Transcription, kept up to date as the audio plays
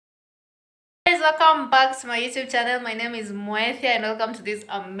welcome back to my YouTube channel. My name is Moethia and welcome to this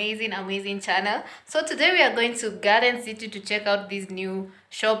amazing channel. So today we are going to Garden City to check out this new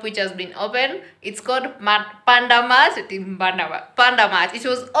shop which has been opened. It's called Pandamart. It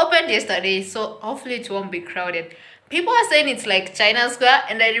was opened yesterday, so hopefully it won't be crowded. People are saying it's like China Square,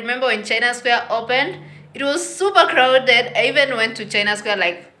 and I remember when China Square opened, it was super crowded. I even went to China Square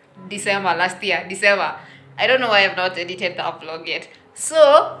like last year, December. I don't know why I've not edited the vlog yet.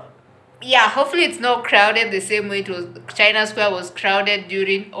 So yeah, hopefully it's not crowded the same way it was. China Square was crowded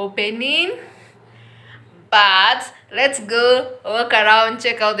during opening. But let's go walk around,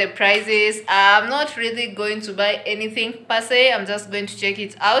 check out the prices. I'm not really going to buy anything per se. I'm just going to check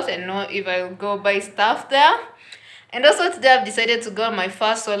it out and know if I'll go buy stuff there. And also today I've decided to go on my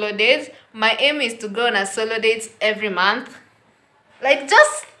first solo date. My aim is to go on a solo date every month. Like,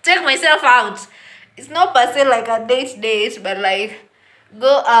 just take myself out. It's not per se like a date, but like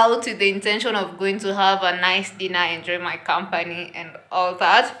go out with the intention of going to have a nice dinner, enjoy my company and all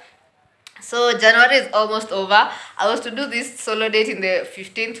that. So January is almost over. I was to do this solo date in the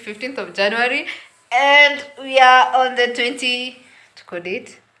 15th of January, and we are on the 20th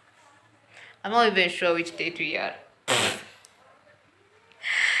date. I'm not even sure which date we are.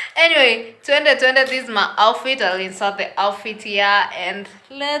 Anyway, 2020, this is my outfit. I'll insert the outfit here, and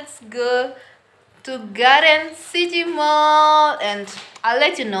let's go to Garden City Mall, and I'll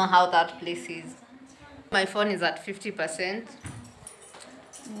let you know how that place is. My phone is at 50%.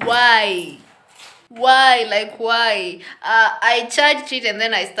 Why? Like why? I charged it and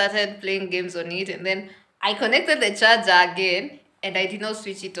then I started playing games on it, and then I connected the charger again and I did not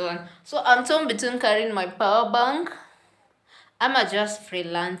switch it on. So I'm torn between carrying my power bank. I'm just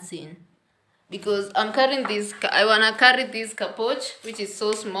freelancing because I'm carrying this. I wanna carry this pouch which is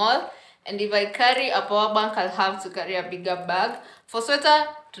so small, and if I carry a power bank I'll have to carry a bigger bag. For sweater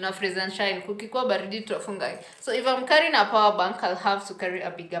tuna freeze and shine, kukikuwa baridi tunafunga. So if I'm carrying a power bank I'll have to carry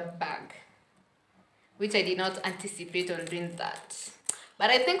a bigger bag, which I did not anticipate on doing that. But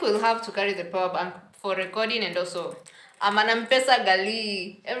I think we'll have to carry the power bank for recording, and also I'm an M-Pesa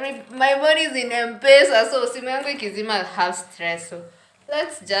gali. My money is in M-Pesa, so simu yangu ikizima I'll have stress. So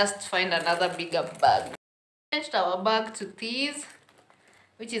let's just find another bigger bag. We changed our bag to this,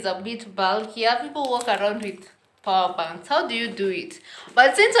 which is a bit bulkier. People walk around with power banks. How do you do it?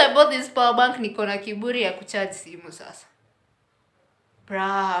 But since I bought this power bank, niko na kiburi ya kucharge simu sasa.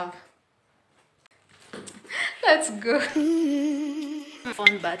 Bravo. Let's go.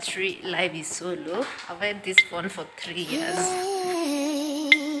 Phone battery life is so low. I've had this phone for 3 years.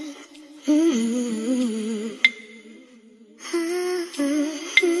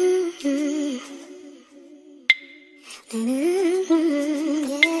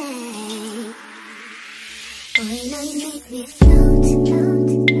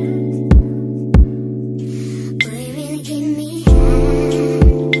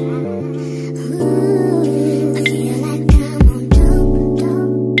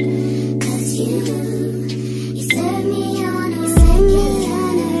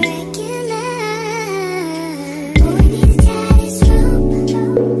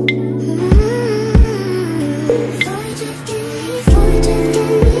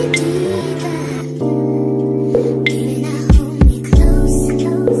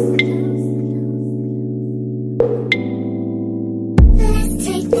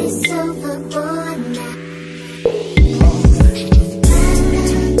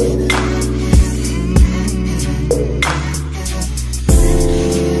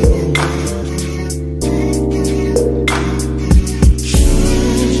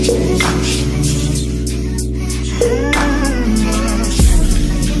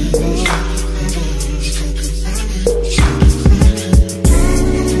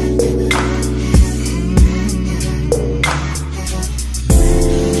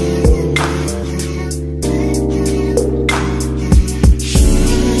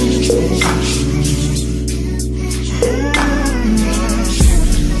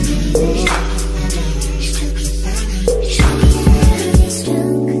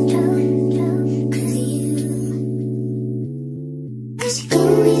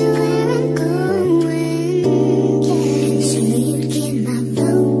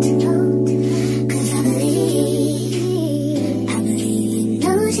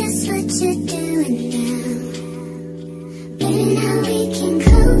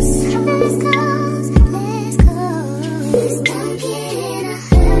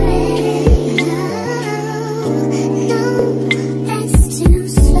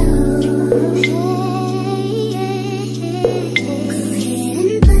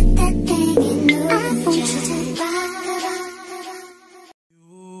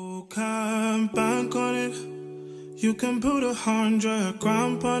 can bank on it. You can put 100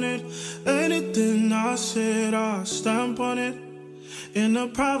 grand on it. Anything I said, I'll stamp on it. In a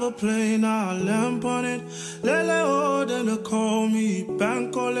private plane, I'll lamp on it. Lele oh, then they call me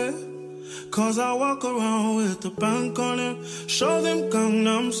Bankole. Cause I walk around with the bank on him. Show them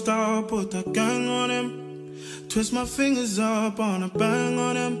Gangnam Style, put the gang on him. Twist my fingers up on a bang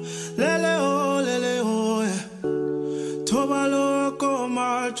on him. Lele oh, yeah. Tobalo ko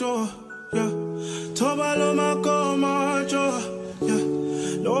macho, yeah. Tobalo mako macho,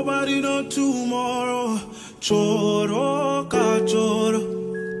 yeah. Nobody know tomorrow. Choro ka choro.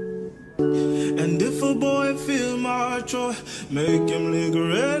 And if a boy feel macho, make him lick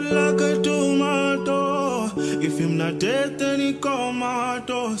red like a tomato. If him not dead, then he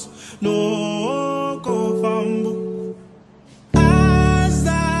comatose. No go fambo. As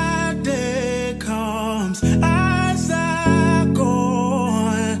that day comes, as I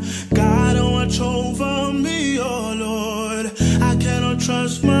go, God watch over me, oh Lord. I cannot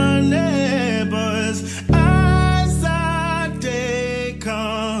trust my neighbors. As that day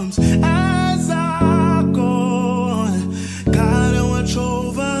comes, as I go, God watch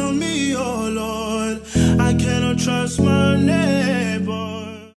over me, oh Lord. I cannot trust my neighbor.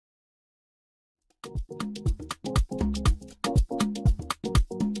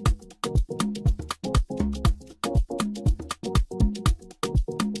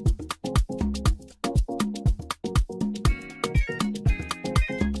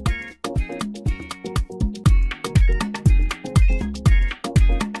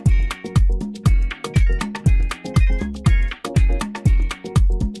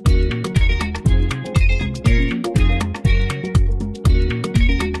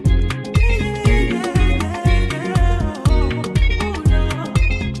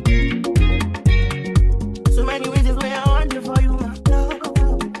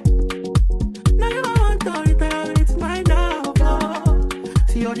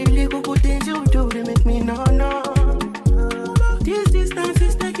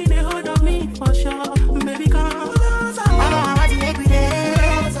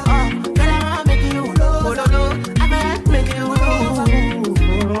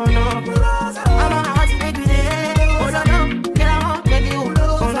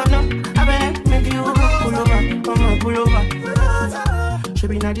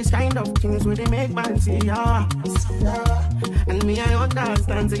 This kind of things where they make man see ya. And me, I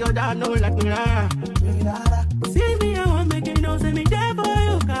understand, so your dad know like me. See me, I want make you know, say me there for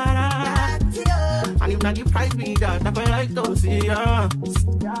you, cara. And if not the price be that, I feel like to see ya.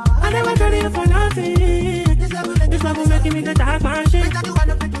 I never tried it for nothing. This love will make me the dark man shit. You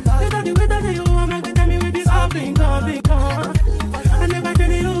thought the way that you want, make me tell me with this all thing, all big on. I never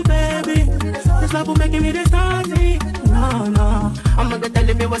tried you, baby. This love will make me the starting. No, I'm gonna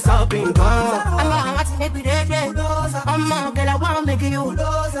tell me what's up in God. I'm gonna watch it every day. I'm gonna get I wanna make you.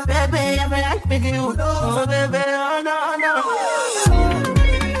 Baby, I feel like making you. Oh, baby, oh, no.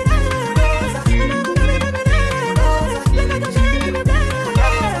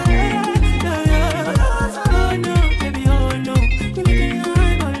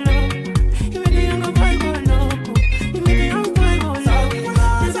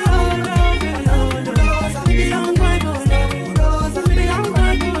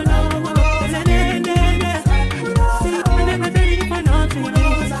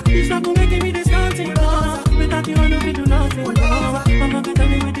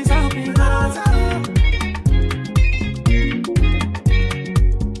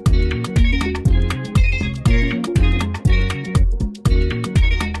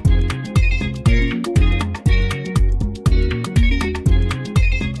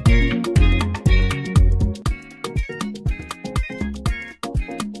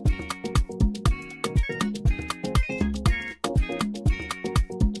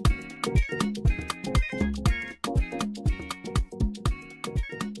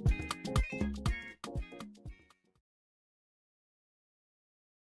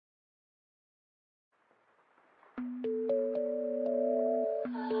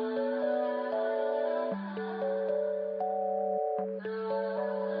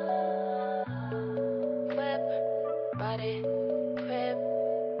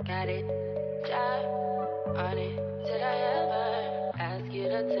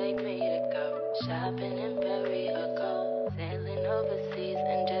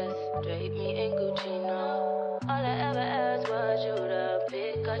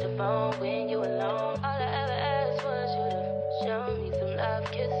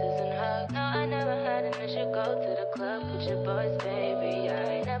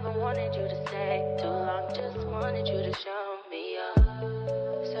 wanted you to stay too long, just wanted you to show me up.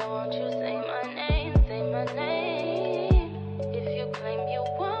 So I'm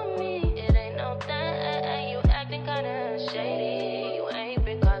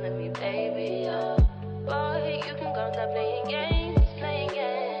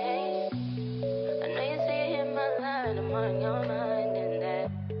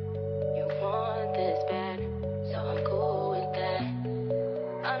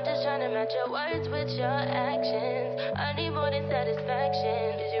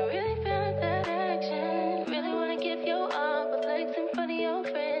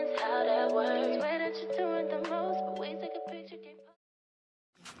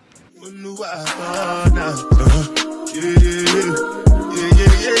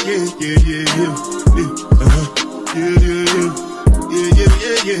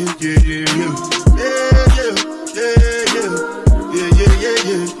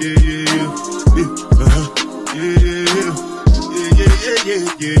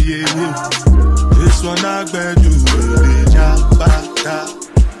This one I bet you will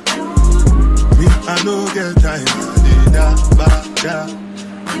me, I no get time,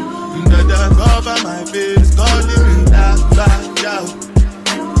 Dada cover my face, calling me da.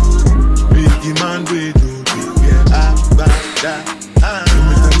 Biggie man, we do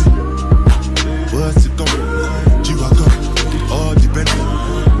what's it coming? G-Wagon, all depends.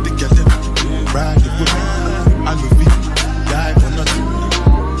 They get them, ride the whip. I know we die for nothing.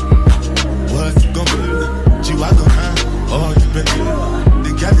 What's it coming? G-Wagon, all depends.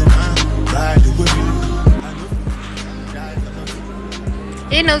 They get them, ride the whip.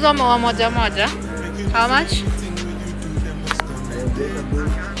 Hii inauzwa maua moja. How much?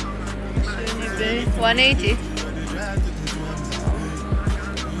 180.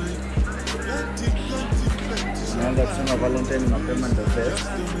 Naenda kusema Valentine mapema ndio best.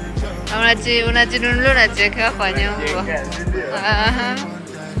 Unajinunulia unacheka kwa nyumba. Aha.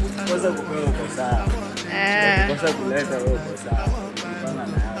 Kwanza kupewa uko sawa. Kwanza kuleta wewe uko sawa. Bana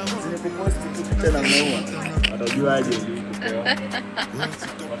na nikupost tu picha na maua. Watajuaje ulikupewa?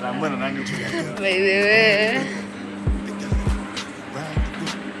 Wataamua na nani kuja. By the way.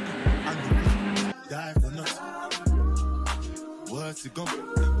 What's it gonna be?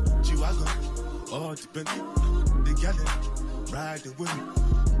 G-Wagon, all depends. They get it, ride the whip.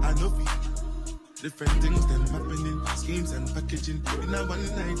 I know we different things them happening, schemes and packaging. In a one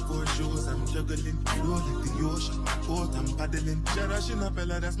night for shows, I'm juggling. Flow like the ocean, port I'm paddling. Cherishing a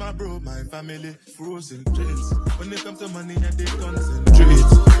fella, that's my bro, my family. Frozen trains. When it comes to money, I they concentrate.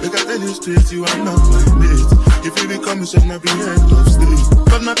 Look, I tell you straight, you are not my mate. If you become a shall not be head of state.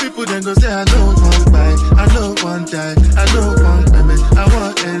 But my people then go say, I don't want buy, I don't want die, I don't want payment, I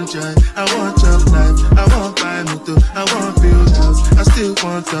want enjoy, I want job life, I want buy motor, I want build house, I still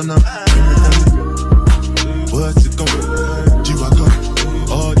want to know. What's it gonna be? G-Wagon,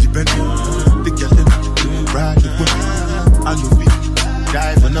 all depends. They get them, ride the whip. I know we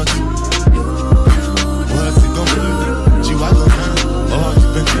die for nothing. What's it gonna be? G-Wagon, all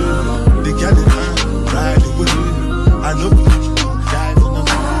depends. They get them, ride the whip. I know we die for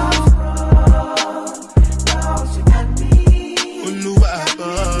nothing. Oh no, I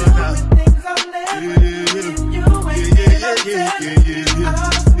thought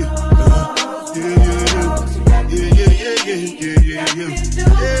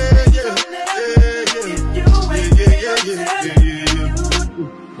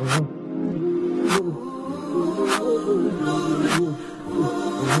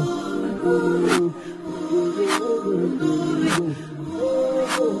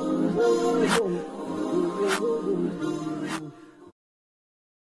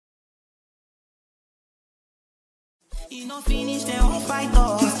You know finish them won't fight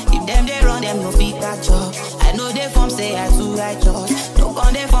us. If them they run them no fit catch up. I know they form say I too righteous. No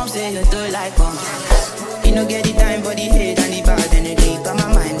con they form say you too like us. You know get the time for the hate and the bad energy. Got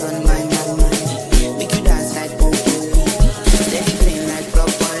my mind on my mind. Make you dance like broccoli. Steady clean like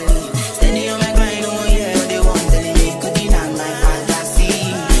broccoli. Steady on my grind, oh yeah. They want telling me could deny my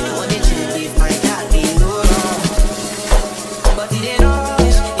fantasy. They want to check if my dad be no wrong. But it ain't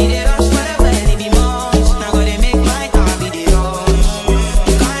rush forever, it be much. Now go they make my heart be the rush.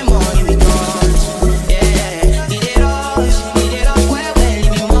 The kind money we touch, yeah. It ain't rush forever, it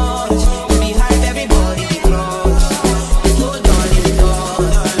be much. We be hype, everybody be close. Slow down, it be done.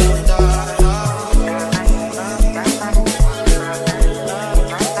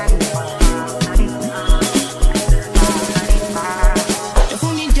 You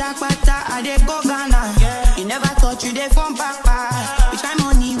fool me jackpata, I dey go Ghana. You never thought you dey from Papa. Which kind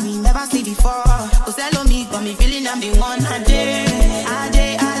money we never see before. Oh, sell me, got me feeling I'm the one a day. I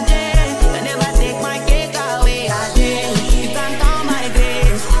never take my cake away. You can't count my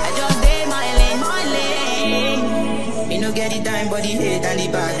grace. I just day my lane. You know get the time, but the hate and the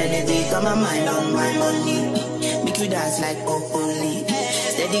bad energy. Got my mind on my money. Make you dance like broccoli.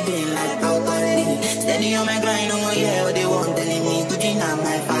 Steady green like broccoli. Steady on my grind, oh yeah, what they want telling me. Could you not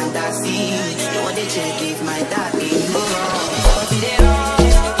my fantasy? They want to check if my dad be wrong. But it ain't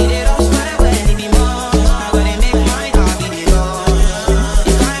rush forever, it be more. Now gonna make my heart be the rush.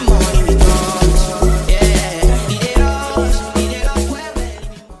 The kind money we touch, yeah. It ain't rush forever, it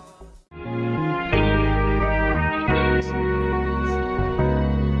be more.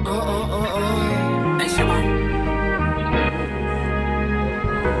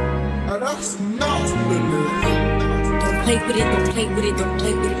 with it, don't play with it, don't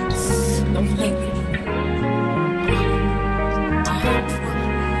play with it, don't play with it.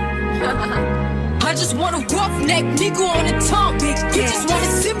 I just want a roughneck nigga on the tongue. You just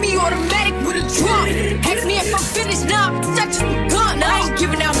wanna send me automatic with a drum. Ask me if I'm finished now, I just begun. I ain't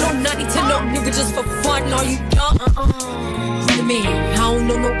giving out no nutty to no nigga just for fun. Are you dumb? The man, I don't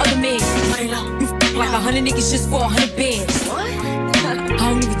know no other man. You f like 100 niggas just for 100 bands. I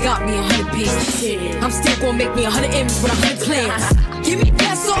don't even got me 100 bands. I'm still gonna make me 100 M's with 100 plans. Give me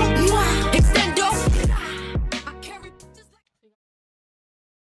peso, extendo.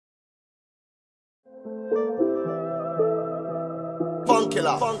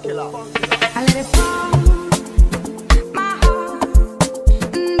 Funkilla, funkilla. I let it fall, my heart.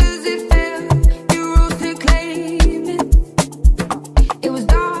 Does it feel you rose to claim it? It was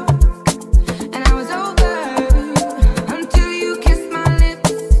dark and I was over until you kissed my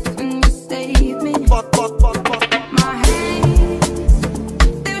lips and you saved me. My hands,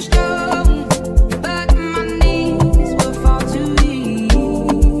 they were strong, but my knees were far too weak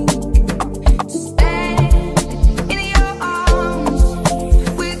to stand in your arms.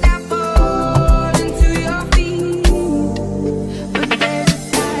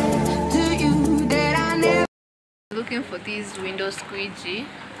 Looking for this window squeegee,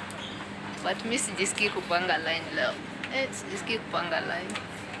 but miss jiski kupanga line leo. Jiski kupanga line.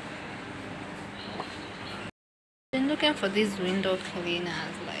 Been looking for these window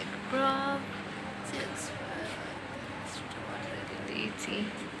cleaners, like bro, 680,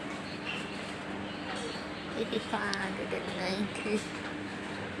 590.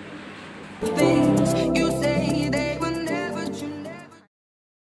 Things you say they will never, you never.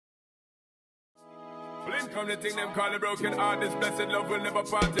 Come the thing them call a broken heart. This blessed love will never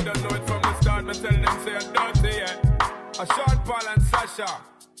part. You don't know it from the start. But tell them say I'm dirty, yeah. A Sean Paul and Sasha.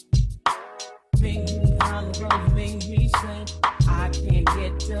 Make me call a make me sweat. I can't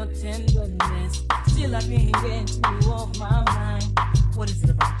get your tenderness. Still I can't get you off my mind. What is it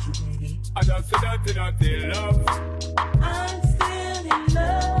about you, baby? I don't say dirty, dirty love. I'm still in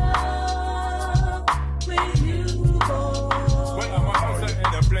love with you, boy. Well, I'm a hustler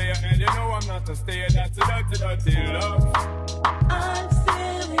and a player, and you know I'm not a stayer. That's a dirty, dirty love. I'm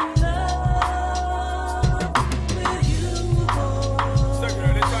still in love with you, boy. So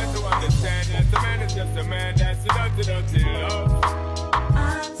girl, they try to understand that a man is just a man. That's a dirty, dirty love.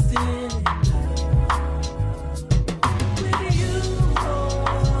 I'm still in love with you, boy.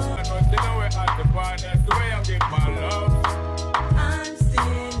 I don't you know we're at the bar. That's the way I give my love. I'm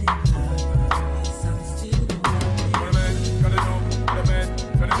still in love. Yes, I'm still in love. What a man gotta do, what a man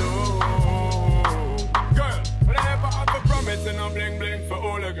gotta do. Girl, when I ever have a promise and I'm bling bling for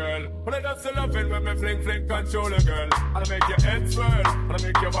all a girl. When I just love it when me fling fling control a girl. And I make your head swirl, and I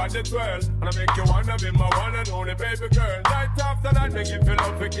make your body twirl, and I make you wanna be my one and only baby girl. Night after night, make you feel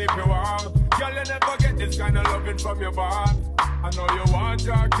love to keep you warm. Girl, you never get this kind of loving from your bond. I know you want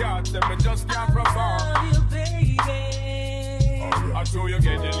your cat, then me just can't perform. I love you, baby. I show you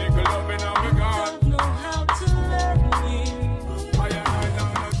get the little loving on me gone. Don't know how to love me. I ain't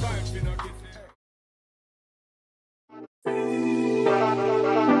no time for no kissing.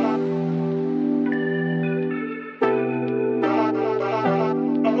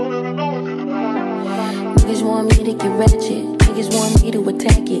 Niggas want me to get ratchet. Niggas want me to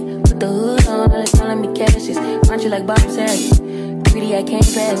attack it. Put the hood on, all they calling me Cassius. Aren't you like Bob Saget? Greedy, I can't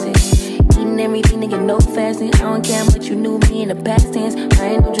pass it. Eating everything, nigga, no fasting. I don't care much you knew me in the past tense. I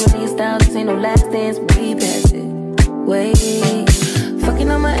ain't no Julia Styles, this ain't no last dance. Way past it. Wait. Fucking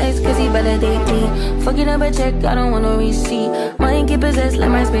on my ex cause he validate me. Fucking up a check, I don't want no receipt. Mind get possessed, let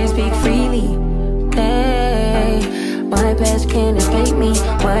my space speak freely. Hey, my past can't escape me.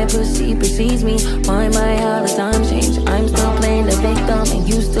 My pussy precedes me. Why my how the times change? I'm still playing the victim and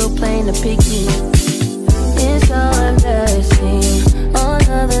you still playing the pick me. It's so embarrassing. All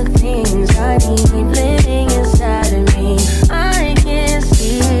of the things I need living inside of me. I can't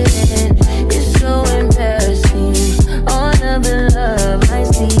see it. It's so embarrassing. All of the love I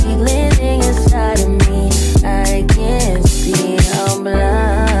see living inside of me. I can't see. I'm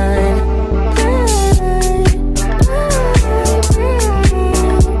blind.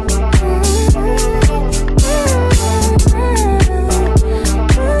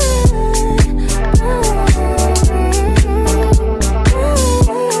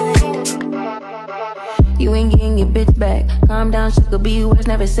 You ain't getting your bitch back. Calm down, shit could be worse,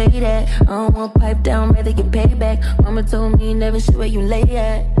 never say that. I don't want pipe down, rather get paid back. Mama told me never see where you lay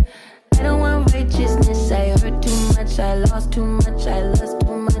at. I don't want righteousness, I hurt too much. I lost too much, I lost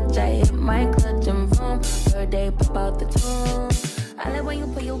too much. I hit my clutch and vroom. Third day, pop out the tomb. I like when you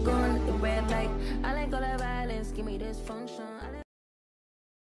put your gun at the red light. I like all that violence, give me this. dysfunction.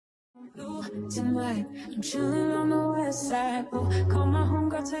 Tonight, I'm chilling on the west side. Oh, call my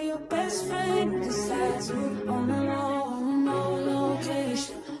homegirl, tell your best friend. Decide to on the low, no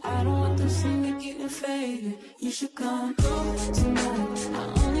location. I don't want them seeing me getting faded. You should come through tonight.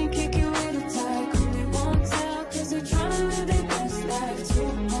 I only kick you with a tie. Cause they won't tell, cause they're trying to live their best life too.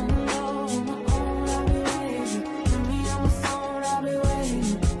 On the low, on my own, I'll be waiting. Put me on the phone, I'll be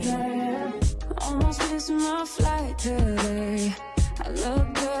waiting. Yeah. Almost missing my flight today. I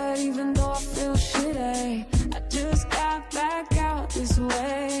look good even though I feel shitty. I just got back out this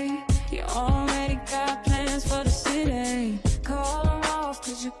way. You already got plans for the city. Call them off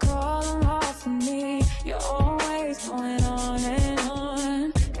cause you call them off for me. You're always going on and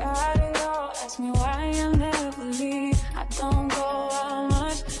on. Got it all, ask me why I never leave. I don't go out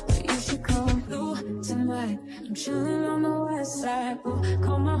much, but you should come through tonight. I'm chilling on the west side. Ooh,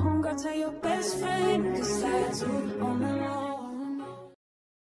 call my homegirl, tell your best friend. Decide to on the low.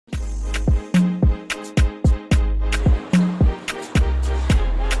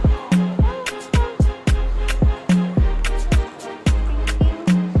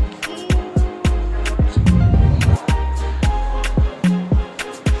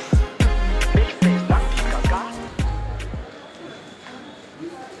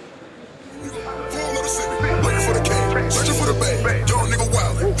 Searching for the bag, young nigga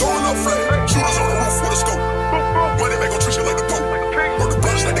wild, throwing up flag, shooters on the roof with a scope. Money make gon' treat you like the Pope, or the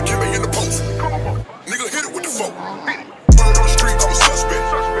bunch like the Kimmy in the post. Nigga hit it with the folk. Put it on the street, I'm a suspect.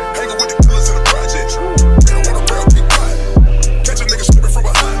 Hanging with the killers in the projects. They don't want a real big vibe. Catch a nigga slipping from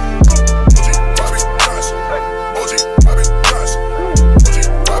behind. OG, Bobby, Johnson. OG, Bobby, Johnson. OG,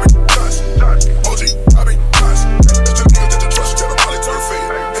 Bobby, Johnson. OG, Bobby, Johnson. That's the niggas that you trust, tell them probably turn fade.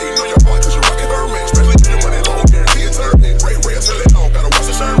 Hey, you know your boy, cause you rockin' Hermes. Especially if your money low, guarantee it's turning. Ray, till it on, gotta watch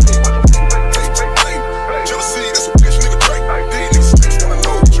the shirt. Hey, jealousy, that's a bitch nigga trait. These niggas snakes wanna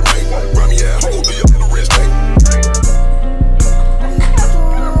know what you make. Run me at home, do your little wrist take.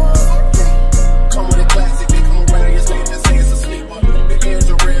 Come with a classic, they come around your sleep and say it's a sleeper. The ears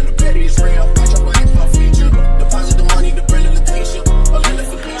are real, the petty is real. Watch your body for a feature. Deposit the money to Brenda Leticia, or Linda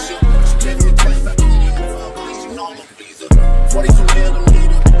Felicia. She gave me a 25 million for a police, you know I'm a pleaser. 42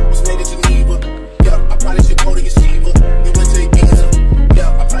 millimeter, was made in Geneva. Yeah, I probably should go to your Shiva. You went to Ibiza. Yeah,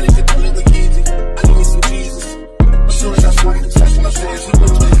 I probably should go live with Yeezy. I need me some Jesus. As soon as I swipe the touch, my hands, you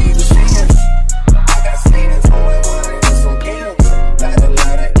look like he was sins. I got sins on my mind, and some M's. Got a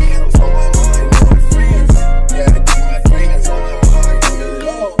lot of M's on my mind, and my friends. Yeah, I keep my friends on my mind. I'm in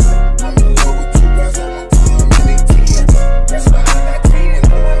love. I'm in love with two girls on my team, and they 10. That's why I got 10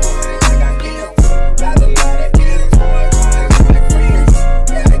 on my mind. I got M's. Got a lot of M's on my mind, and my friends.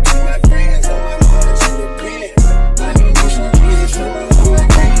 Yeah, I keep my friends on my mind, to the pen. I need me some Jesus, you know who I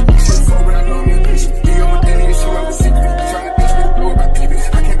am. So far, but I know me a Christian. He on my daddy, and she on my secret. Trying to bitch me, know about people.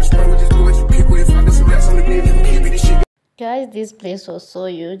 I can't respond with just boys and people. If I got some rats on the bed, you can't be this shit. Guys, this place was so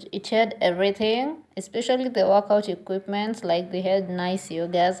huge. It had everything, especially the workout equipment. Like they had nice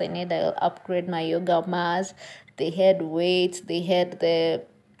yogas. I'll upgrade my yoga mats. They had weights. They had the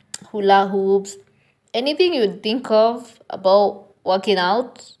hula hoops. Anything you'd think of about working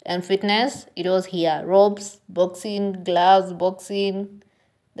out and fitness, it was here. Ropes, boxing, gloves, boxing,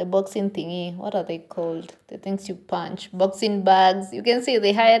 the boxing thingy. What are they called? The things you punch. Boxing bags. You can see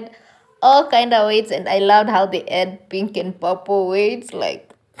they had all kind of weights, and I loved how they had pink and purple weights.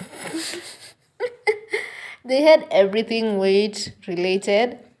 Like they had everything weight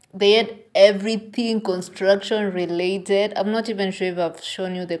related. They had everything construction related. I'm not even sure if I've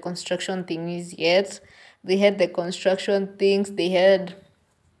shown you the construction thingies yet. They had the construction things. They had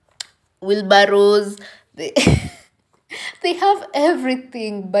wheelbarrows. They they have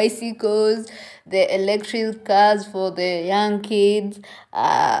everything. Bicycles, the electric cars for the young kids,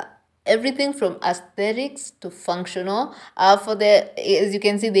 everything from aesthetics to functional. For the, as you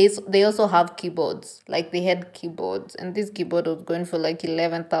can see, they also have keyboards. Like they had keyboards, and this keyboard was going for like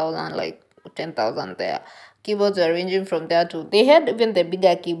 11,000, like 10,000 there. Keyboards are ranging from there to, they had even the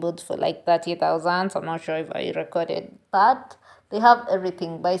bigger keyboards for like 30,000. So I'm not sure if I recorded that. They have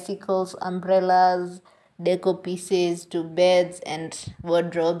everything: bicycles, umbrellas, deco pieces to beds and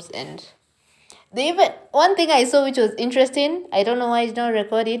wardrobes. And they even, one thing I saw which was interesting, I don't know why it's not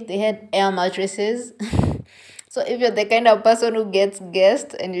recorded, they had air mattresses. So if you're the kind of person who gets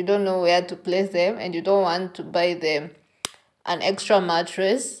guests and you don't know where to place them and you don't want to buy them an extra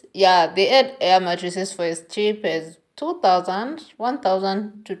mattress, yeah, they had air mattresses for as cheap as 2,000,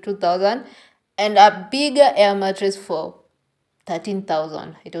 1,000 to 2,000, and a bigger air mattress for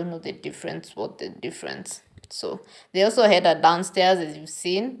 13,000. I don't know the difference, what the difference. So they also had a downstairs, as you've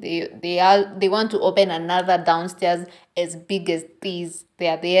seen. They want to open another downstairs as big as these. They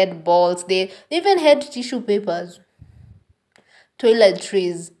had balls. They even had tissue papers,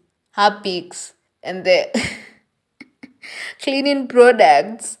 toiletries, Harpics, and the cleaning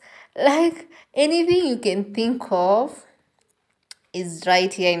products. Like anything you can think of is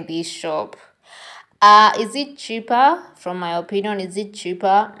right here in this shop. Is it cheaper? From my opinion, is it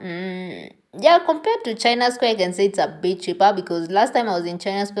cheaper? Yeah, compared to China Square, I can say it's a bit cheaper, because last time I was in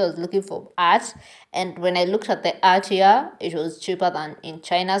China Square, I was looking for art, and when I looked at the art here, it was cheaper than in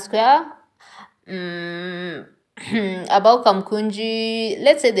China Square. About Kamkunji,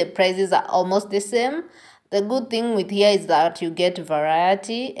 let's say the prices are almost the same. The good thing with here is that you get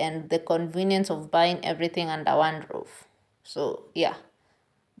variety and the convenience of buying everything under one roof. So yeah,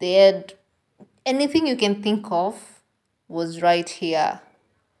 they had anything you can think of was right here.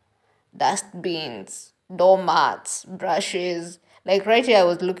 Dustbins, doormats, brushes. Like right here, I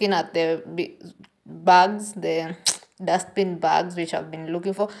was looking at the bags, the dustbin bags, which I've been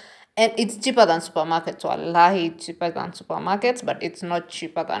looking for. And it's cheaper than supermarkets. Wallahi, it's cheaper than supermarkets, but it's not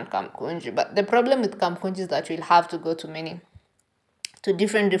cheaper than Kamkunji. But the problem with Kamkunji is that you'll have to go to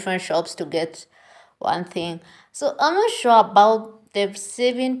different shops to get one thing. So I'm not sure about the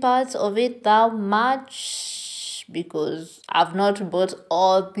saving parts of it that much, because I've not bought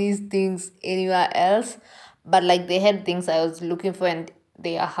all these things anywhere else. But like they had things I was looking for, and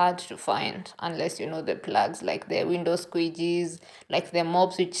they are hard to find unless you know the plugs, like the window squeegees, like the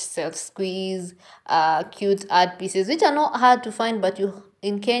mops which self squeeze, cute art pieces which are not hard to find, but you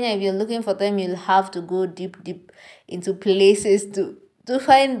in Kenya, if you're looking for them, you'll have to go deep into places to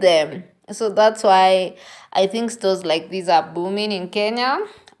find them. So that's why I think stores like these are booming in Kenya.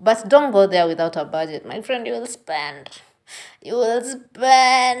 But don't go there without a budget, my friend. You will spend. You'll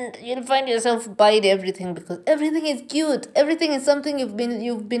find yourself buying everything, because everything is cute. Everything is something you've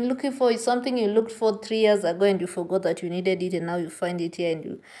been looking for. It's something you looked for 3 years ago and you forgot that you needed it, and now you find it here. And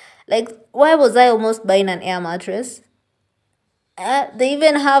you like, why was I almost buying an air mattress? They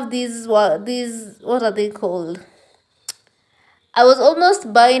even have these what are they called? I was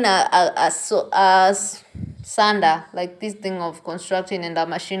almost buying a sander, like this thing of constructing, and a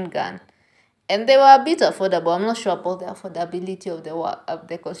machine gun. And they were a bit affordable. I'm not sure about the affordability of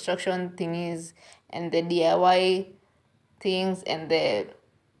the construction thingies and the DIY things, and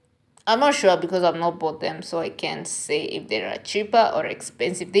I'm not sure because I've not bought them, so I can't say if they are cheaper or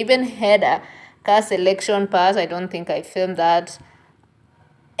expensive. They even had a car selection pass. I don't think I filmed that.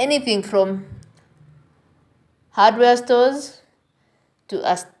 Anything from hardware stores to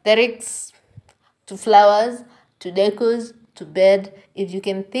aesthetics to flowers to decos to bed. If you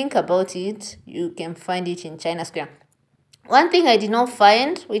can think about it, you can find it in China Square. One thing I did not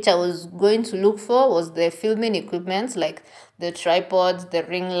find, which I was going to look for, was the filming equipment, like the tripods, the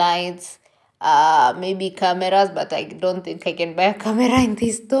ring lights, maybe cameras, but I don't think I can buy a camera in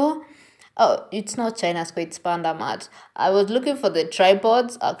this store. Oh, it's not China Square, it's Pandamart. I was looking for the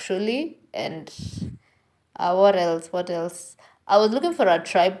tripods actually, and what else? I was looking for a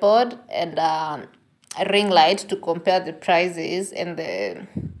tripod and a ring light to compare the prices and the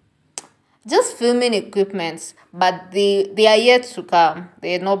just filming equipments, but they are yet to come.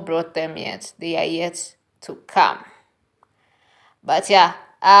 They have not brought them yet. They are yet to come. But yeah,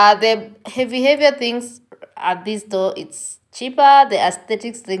 the heavier things at this store, it's cheaper. The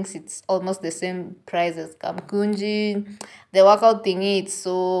aesthetics things, it's almost the same price as Kamkunji. The workout thingy, it's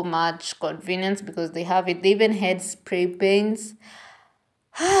so much convenience because they have it. They even had spray paints.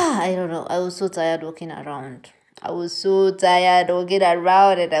 I don't know. I was so tired walking around. And I was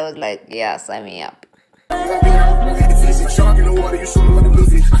like, yeah, sign me up.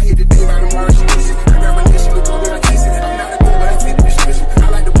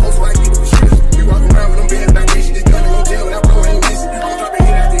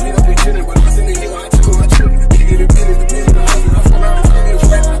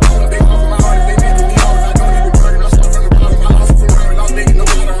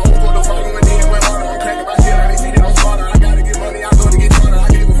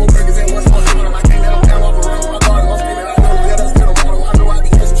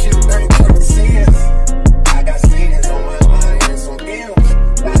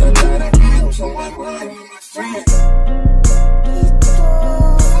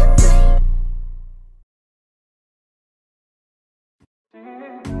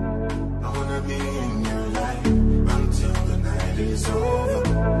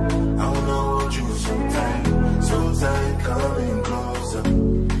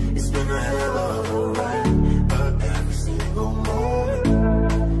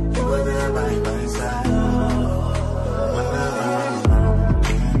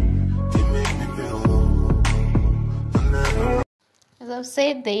 I've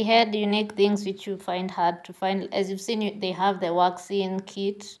said they had unique things which you find hard to find. As you've seen, they have the waxing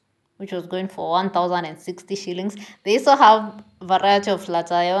kit, which was going for 1,060 shillings. They also have variety of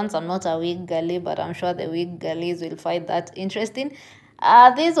flat irons. I'm not a wig girly, but I'm sure the wig girlies will find that interesting.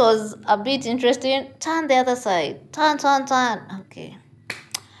 This was a bit interesting. Turn the other side. Turn, turn, turn. Okay.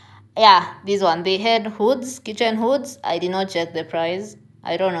 Yeah, this one. They had hoods, kitchen hoods. I did not check the price.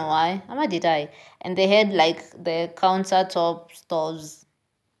 I don't know why. How much did I? And they had like the countertop stores.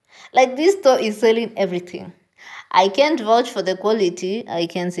 Like this store is selling everything. I can't vouch for the quality. I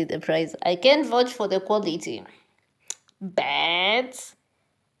can see the price. I can't vouch for the quality. But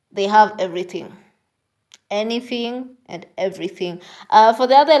they have everything. Anything and everything. For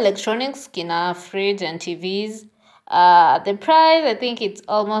the other electronics, fridge and TVs, the price, I think it's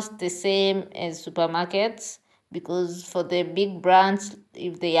almost the same as supermarkets, because for the big brands,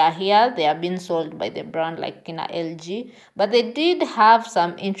 if they are here, they are being sold by the brand like LG. But they did have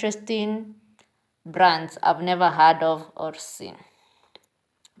some interesting brands I've never heard of or seen.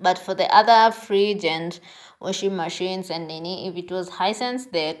 But for the other fridge and washing machines and Nini, if it was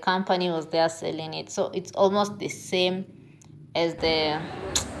Hisense, the company was there selling it. So it's almost the same as the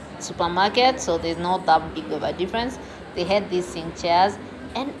supermarket. So there's not that big of a difference. They had these sink chairs.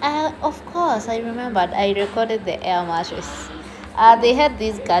 And of course, I remembered I recorded the air mattress. They had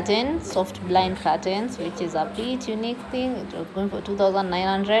these curtains, soft blind curtains, which is a bit unique thing. It was going for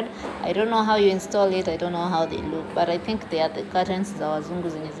 2,900. I don't know how you install it. I don't know how they look, but I think they are the curtains za wazungu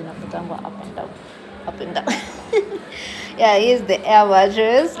zenye zinapotangwa up and down, up and down. Yeah, here's the air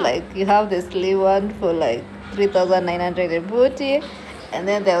mattress. Like you have the sleeve one for like 3,940, and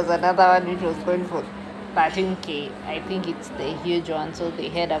then there was another one which was going for 13k. I think it's the huge one. So they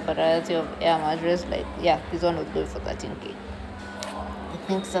had a variety of air mattress. Like yeah, this one was going for 13k.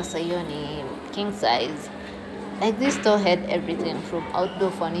 I think sasa hiyo ni king size. Like this store had everything from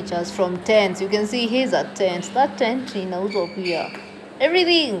outdoor furnitures, from tents. You can see here's a tent. That tent inauzwa pia.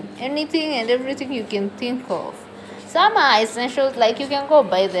 Everything, anything and everything you can think of. Some are essentials, like you can go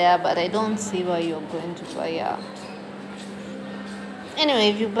buy there, but I don't see why you're going to buy here. Anyway,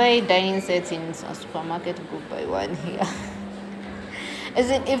 if you buy dining sets in a supermarket, go buy one here. As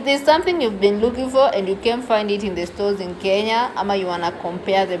in, if there's something you've been looking for and you can't find it in the stores in Kenya, ama you wanna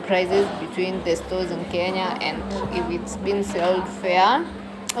compare the prices between the stores in Kenya and if it's been sold fair.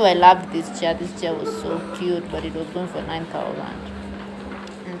 Oh, I loved this chair. This chair was so cute, but it was going for 9,000.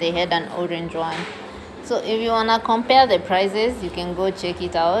 And they had an orange one. So if you wanna compare the prices, you can go check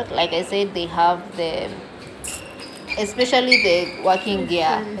it out. Like I said, they have especially the working gear.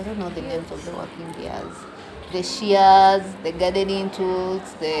 I don't know the names of the working gears. The shears, the gardening tools,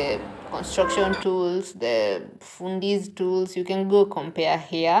 the construction tools, the fundi's tools. You can go compare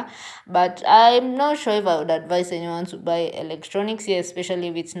here. But I'm not sure if I would advise anyone to buy electronics here, especially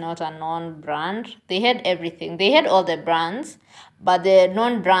if it's not a non-brand. They had everything. They had all the brands, but the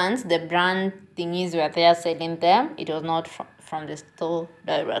non-brands, the brand thingies were there selling them. It was not from the store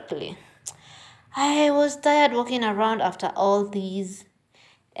directly. I was tired walking around after all these,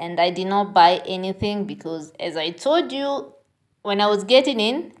 and I did not buy anything because, as I told you, when I was getting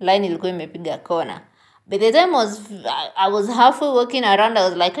in, line ilikuwa imepiga kona. By the time I was halfway walking around, I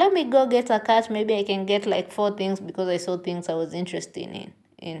was like, let me go get a cart. Maybe I can get like 4 things because I saw things I was interested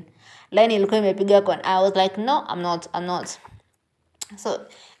in. Line ilikuwa imepiga kona. I was like, no, I'm not. So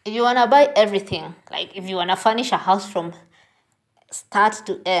if you want to buy everything, like if you want to furnish a house from start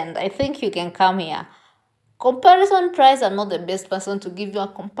to end, I think you can come here. Comparison price, I'm not the best person to give you a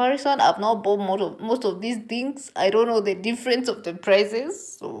comparison. I've not bought most of these things. I don't know the difference of the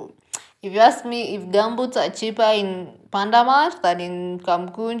prices. So if you ask me if gumboots are cheaper in Pandamart than in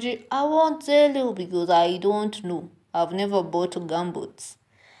Kamkunji, I won't tell you because I don't know. I've never bought gumboots.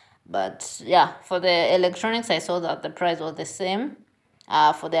 But yeah, for the electronics, I saw that the price was the same.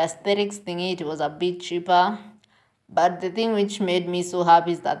 For the aesthetics thingy, it was a bit cheaper. But the thing which made me so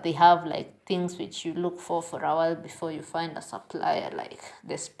happy is that they have like things which you look for a while before you find a supplier, like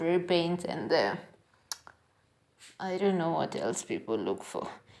the spray paint and the, I don't know what else people look for.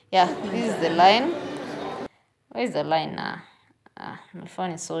 Yeah, this is the line. Where is the line now? My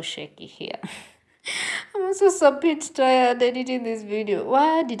phone is so shaky here. I'm also so bit tired editing this video.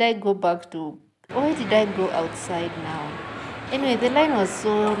 Why did I go outside now? Anyway, the line was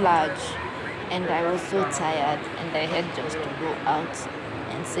so large and I was so tired and I had just to go out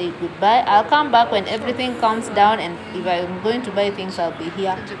and say goodbye. I'll come back when everything calms down, and if I'm going to buy things, I'll be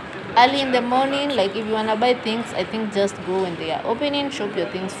here early in the morning. Like if you want to buy things, I think just go when they are opening, shop your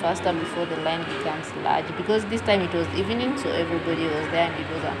things faster before the line becomes large, because this time it was evening, so everybody was there, and it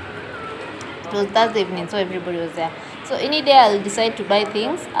was Thursday evening, so everybody was there. So So any day I'll decide to buy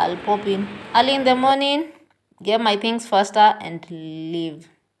things, I'll pop in early in the morning, get my things faster and leave.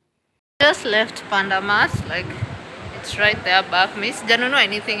 Just left Pandamart, like it's right there back. Miss, don't know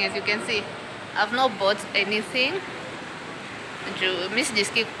anything, as you can see. I've not bought anything. Miss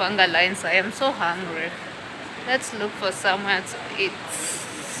just keep panga lines. I am so hungry. Let's look for somewhere to eat.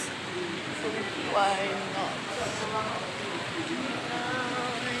 Why not?